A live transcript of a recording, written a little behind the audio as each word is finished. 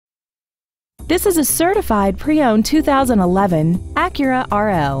This is a certified pre-owned 2011 Acura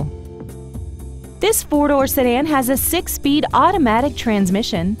RL. This four-door sedan has a 6-speed automatic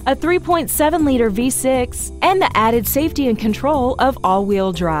transmission, a 3.7-liter V6, and the added safety and control of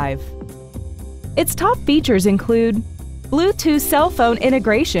all-wheel drive. Its top features include Bluetooth cell phone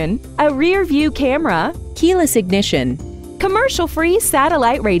integration, a rear-view camera, keyless ignition, commercial-free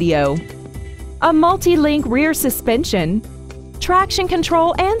satellite radio, a multi-link rear suspension, traction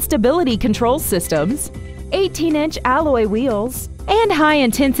control and stability control systems, 18-inch alloy wheels, and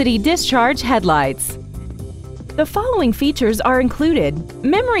high-intensity discharge headlights. The following features are included: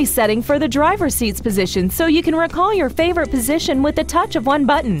 memory setting for the driver's seat's position so you can recall your favorite position with the touch of one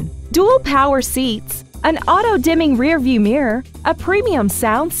button, dual power seats, an auto-dimming rear-view mirror, a premium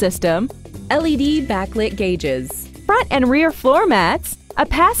sound system, LED backlit gauges, front and rear floor mats, a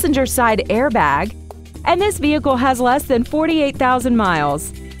passenger side airbag, and this vehicle has less than 48,000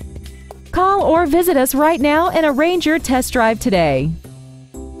 miles. Call or visit us right now and arrange your test drive today.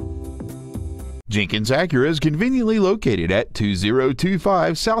 Jenkins Acura is conveniently located at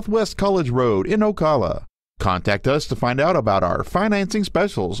 2025 Southwest College Road in Ocala. Contact us to find out about our financing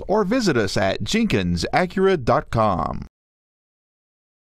specials or visit us at jenkinsacura.com.